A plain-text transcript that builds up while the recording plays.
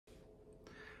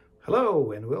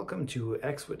Hello and welcome to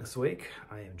Ex-Witness Week.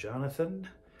 I am Jonathan.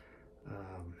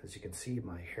 As you can see,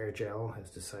 my hair gel has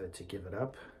decided to give it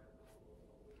up.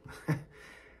 I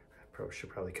should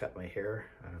probably cut my hair.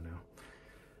 I don't know.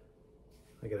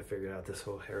 I gotta figure out this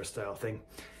whole hairstyle thing.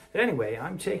 But anyway,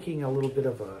 I'm taking a little bit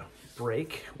of a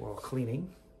break while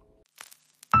cleaning.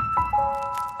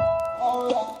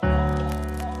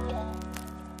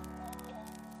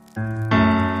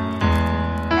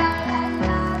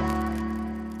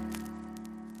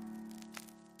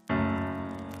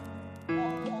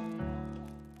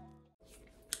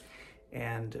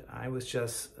 And I was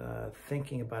just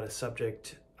thinking about a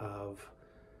subject of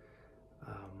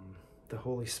the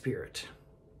Holy Spirit.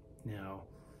 Now,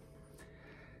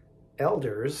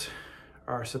 elders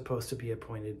are supposed to be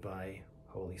appointed by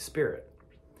Holy Spirit.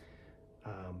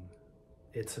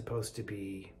 It's supposed to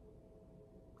be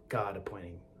God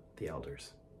appointing the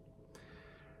elders.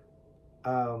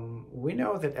 We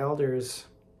know that elders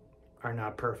are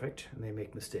not perfect and they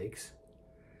make mistakes.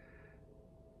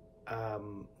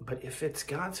 But if it's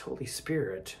God's Holy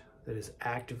Spirit that is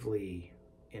actively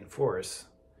in force,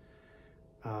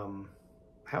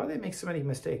 how do they make so many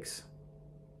mistakes?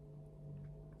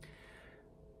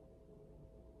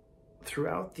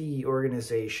 Throughout the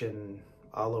organization,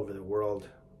 all over the world,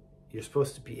 you're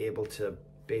supposed to be able to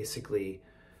basically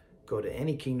go to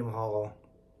any kingdom hall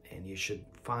and you should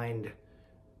find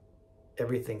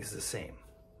everything's the same,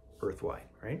 earthwide,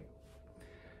 right?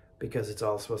 Because it's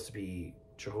all supposed to be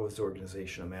Jehovah's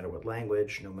organization. No matter what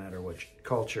language, no matter what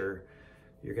culture,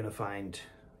 you're going to find,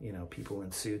 people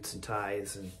in suits and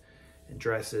ties and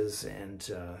dresses, and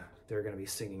they're going to be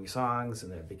singing songs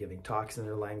and they'll be giving talks in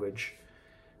their language.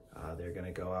 They're going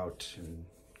to go out and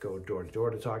go door to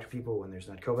door to talk to people when there's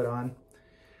not COVID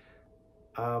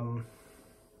on.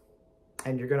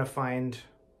 And you're going to find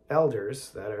elders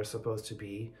that are supposed to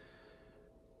be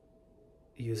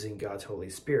using God's Holy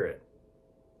Spirit.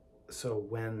 So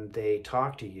when they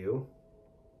talk to you,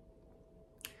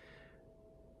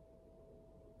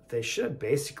 they should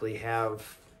basically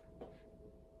have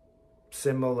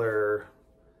similar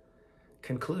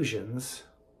conclusions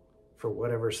for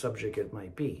whatever subject it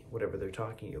might be, whatever they're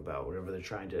talking about, whatever they're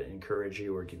trying to encourage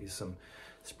you or give you some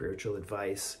spiritual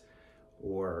advice,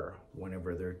 or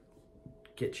whenever they're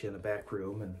get you in the back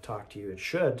room and talk to you, it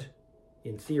should,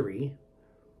 in theory,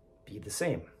 be the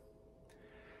same.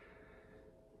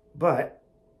 But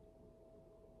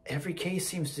every case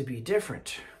seems to be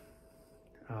different.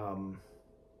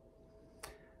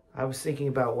 I was thinking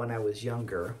about when I was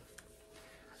younger.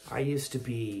 I used to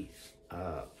be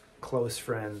close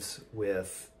friends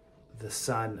with the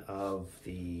son of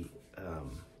the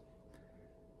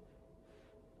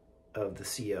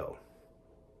CO.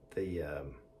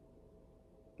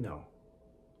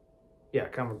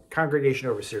 Congregation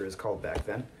overseer is called back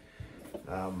then.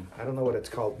 I don't know what it's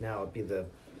called now. It'd be the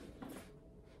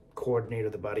coordinator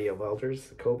of the body of elders,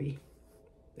 the Kobe.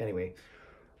 Anyway,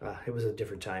 it was a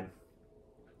different time.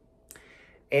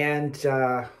 And,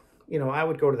 I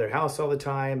would go to their house all the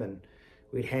time and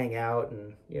we'd hang out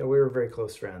and, we were very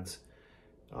close friends.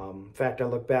 In fact, I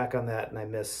look back on that and I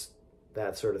miss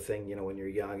that sort of thing, when you're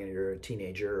young and you're a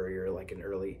teenager or you're like a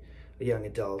young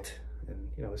adult,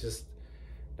 and, it's just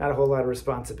not a whole lot of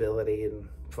responsibility and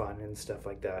fun and stuff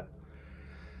like that.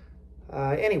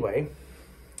 Anyway,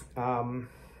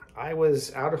 I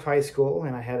was out of high school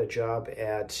and I had a job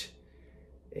at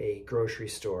a grocery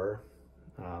store.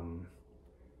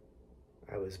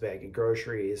 I was bagging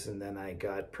groceries, and then I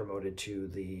got promoted to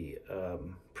the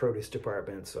produce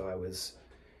department, so I was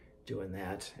doing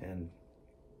that, and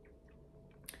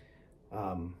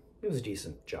it was a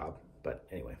decent job, but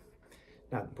anyway,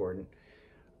 not important.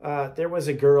 There was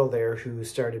a girl there who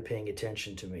started paying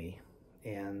attention to me,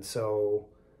 and so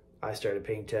I started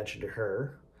paying attention to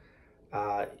her.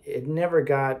 It never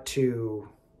got to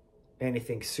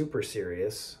anything super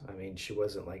serious. I mean, she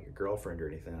wasn't like a girlfriend or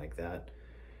anything like that.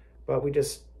 But we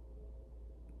just,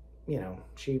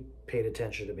 she paid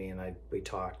attention to me and we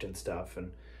talked and stuff.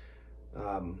 And,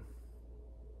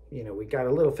 we got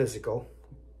a little physical,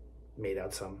 made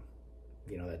out some,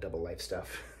 that double life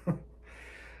stuff.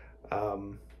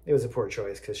 It was a poor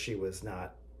choice because she was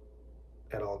not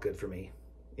at all good for me,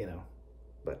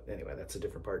 But anyway, that's a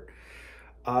different part.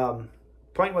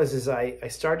 Point was, I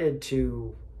started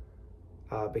to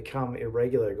become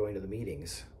irregular going to the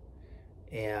meetings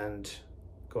and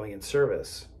going in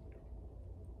service.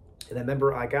 And I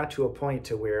remember I got to a point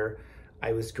to where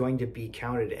I was going to be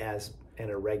counted as an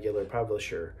irregular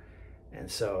publisher.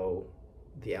 And so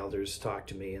the elders talked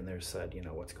to me and they said,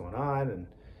 what's going on?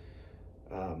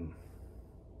 And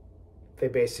they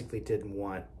basically didn't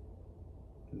want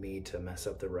me to mess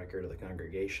up the record of the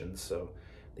congregation, so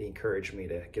they encouraged me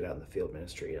to get out in the field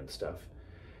ministry and stuff.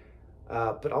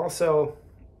 But also,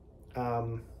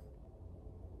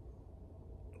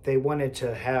 they wanted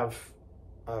to have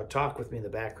a talk with me in the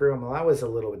back room. Well, I was a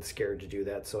little bit scared to do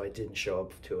that, so I didn't show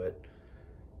up to it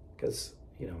because,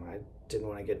 you know, I didn't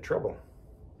want to get in trouble.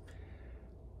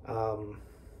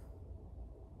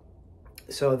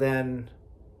 So then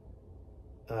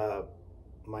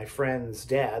my friend's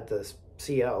dad, the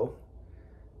CO,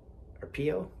 or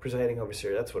PO, presiding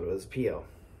overseer, that's what it was, PO,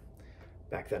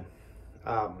 back then.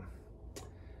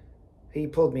 He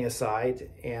pulled me aside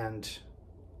and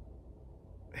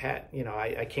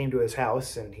I came to his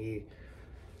house, and he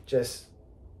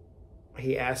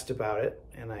asked about it,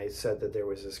 and I said that there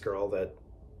was this girl that,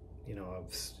 you know, I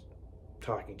was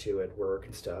talking to at work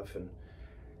and stuff,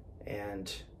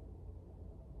 and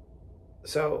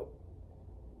so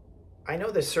I know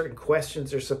there's certain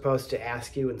questions they're supposed to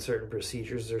ask you and certain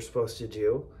procedures they're supposed to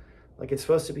do. Like, it's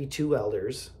supposed to be 2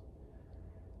 elders,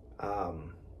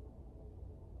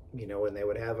 you know, and they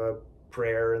would have a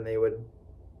prayer and they would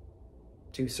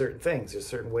do certain things. There's a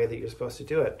certain way that you're supposed to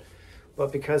do it.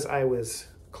 But because I was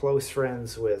close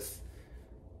friends with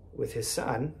his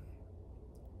son,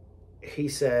 he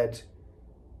said,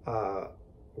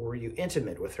 were you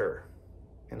intimate with her?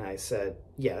 And I said,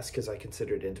 yes, because I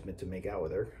considered it intimate to make out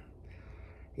with her.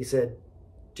 He said,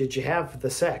 did you have the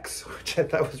sex? Which I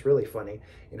thought was really funny.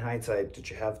 In hindsight, did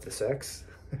you have the sex?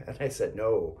 And I said,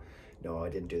 no, I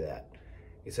didn't do that.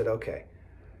 He said, okay.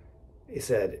 He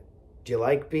said, do you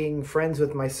like being friends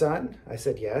with my son? I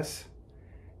said, yes.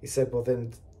 He said, well,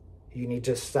 then you need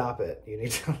to stop it. You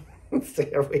need to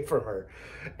stay away from her.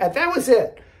 And that was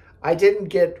it. I didn't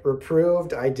get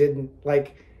reproved. I didn't,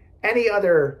 like any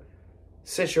other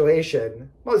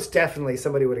situation, most definitely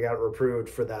somebody would have got reproved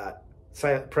for that.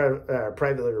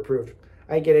 Privately reproved.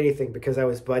 I didn't get anything because I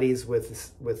was buddies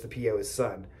with the PO's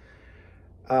son.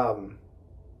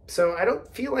 So I don't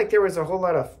feel like there was a whole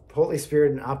lot of Holy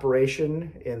Spirit in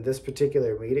operation in this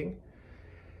particular meeting.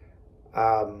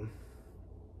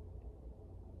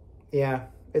 Yeah,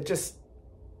 it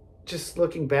just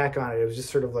looking back on it, it was just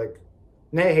sort of like,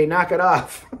 nay, hey, knock it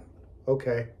off.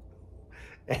 Okay.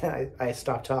 And I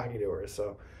stopped talking to her.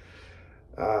 So,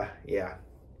 yeah.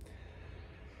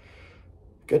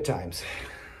 Good times.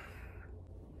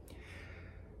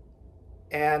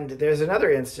 And there's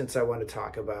another instance I want to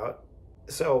talk about.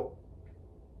 So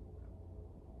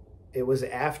it was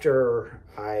after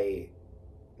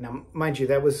now mind you,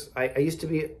 that was, I used to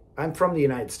be, I'm from the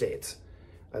United States.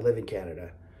 I live in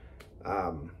Canada.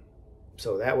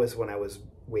 So that was when I was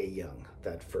way young,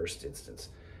 that first instance.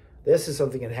 This is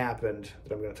something that happened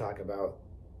that I'm going to talk about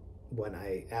when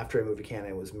after I moved to Canada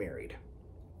and was married.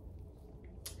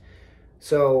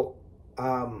 So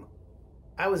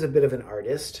I was a bit of an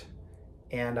artist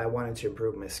and I wanted to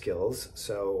improve my skills.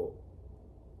 So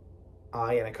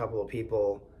I and a couple of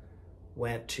people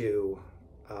went to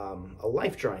a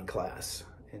life drawing class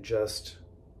and just,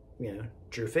 you know,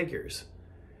 drew figures.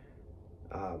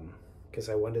 Because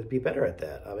I wanted to be better at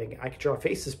that. I mean, I could draw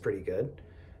faces pretty good,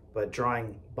 but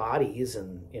drawing bodies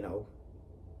and, you know,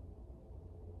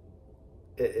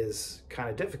 it is kind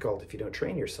of difficult if you don't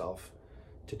train yourself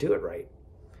to do it right.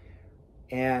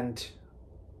 And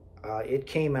it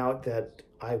came out that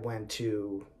I went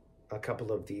to a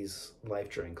couple of these life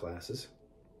drawing classes.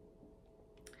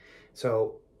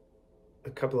 So a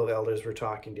couple of elders were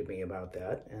talking to me about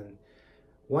that, and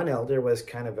one elder was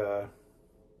kind of a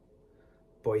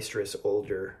boisterous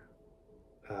older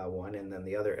one, and then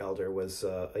the other elder was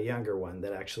a younger one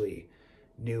that actually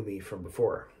knew me from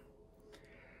before.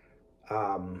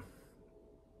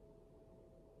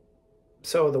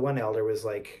 So the one elder was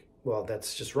like, well,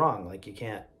 that's just wrong. Like, you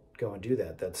can't go and do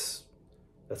that. That's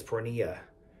pornea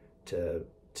to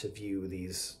view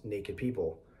these naked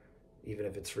people, even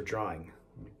if it's for drawing.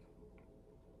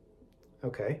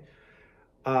 Okay.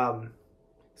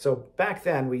 So back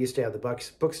then we used to have the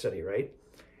book study, right?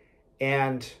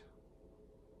 And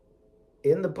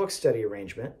in the book study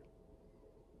arrangement,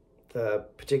 the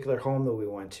particular home that we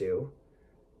went to,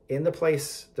 in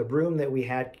the room that we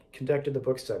had conducted the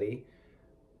book study,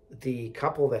 the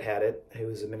couple that had it, who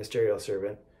was a ministerial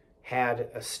servant, had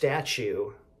a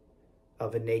statue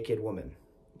of a naked woman,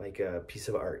 like a piece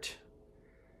of art.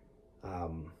 I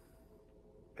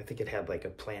think it had like a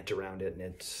plant around it, and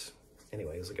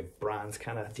it was like a bronze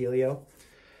kind of dealio.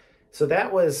 So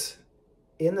that was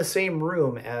in the same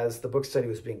room as the book study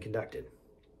was being conducted.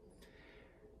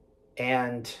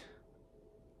 And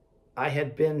I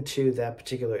had been to that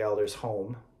particular elder's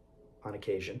home on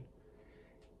occasion,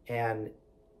 and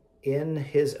in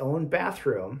his own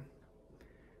bathroom,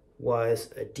 was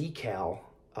a decal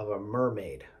of a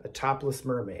mermaid, a topless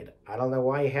mermaid. I don't know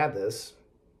why he had this.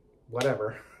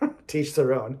 Whatever. Teach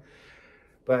their own.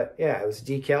 But yeah, it was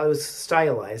decal. It was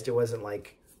stylized. It wasn't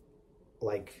like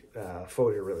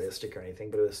photorealistic or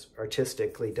anything, but it was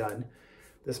artistically done.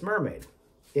 This mermaid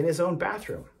in his own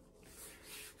bathroom.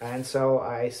 And so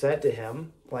I said to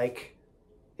him, like,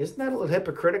 isn't that a little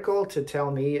hypocritical to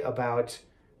tell me about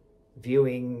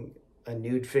viewing a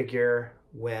nude figure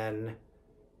when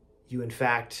you in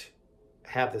fact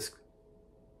have this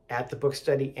at the book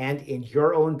study and in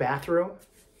your own bathroom?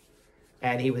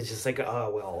 And he was just like,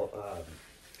 oh, well,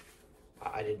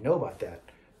 I didn't know about that.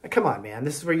 Come on, man.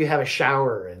 This is where you have a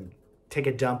shower and take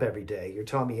a dump every day. You're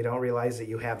telling me you don't realize that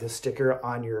you have this sticker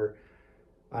on your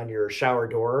shower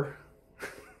door?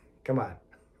 Come on.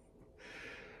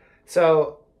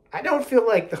 So I don't feel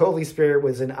like the Holy Spirit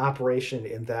was in operation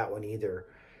in that one either,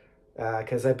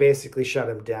 because I basically shut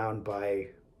him down by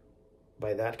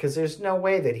that, because there's no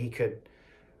way that he could,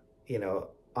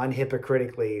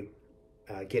 unhypocritically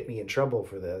get me in trouble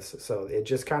for this. So it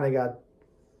just kind of got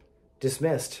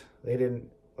dismissed. They didn't,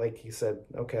 like he said,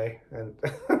 okay. And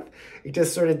he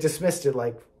just sort of dismissed it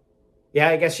like, yeah,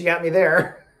 I guess you got me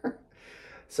there.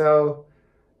 So,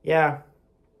 yeah.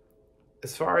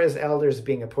 As far as elders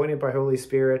being appointed by Holy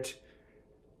Spirit,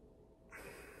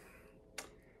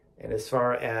 and as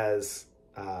far as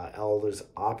elders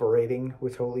operating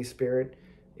with Holy Spirit,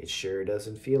 it sure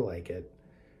doesn't feel like it.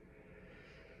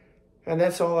 And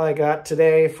that's all I got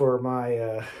today for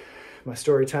my my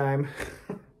story time.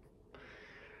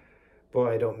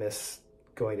 Boy, I don't miss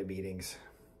going to meetings,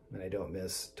 and I don't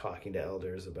miss talking to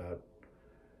elders about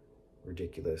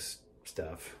ridiculous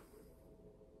stuff.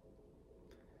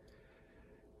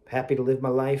 Happy to live my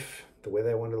life the way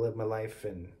that I want to live my life,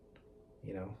 and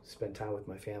spend time with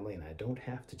my family, and I don't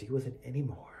have to deal with it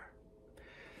anymore.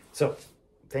 So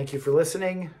thank you for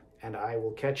listening, and I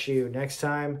will catch you next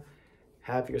time.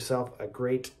 Have yourself a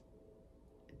great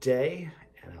day,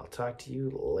 and I'll talk to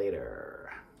you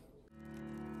later.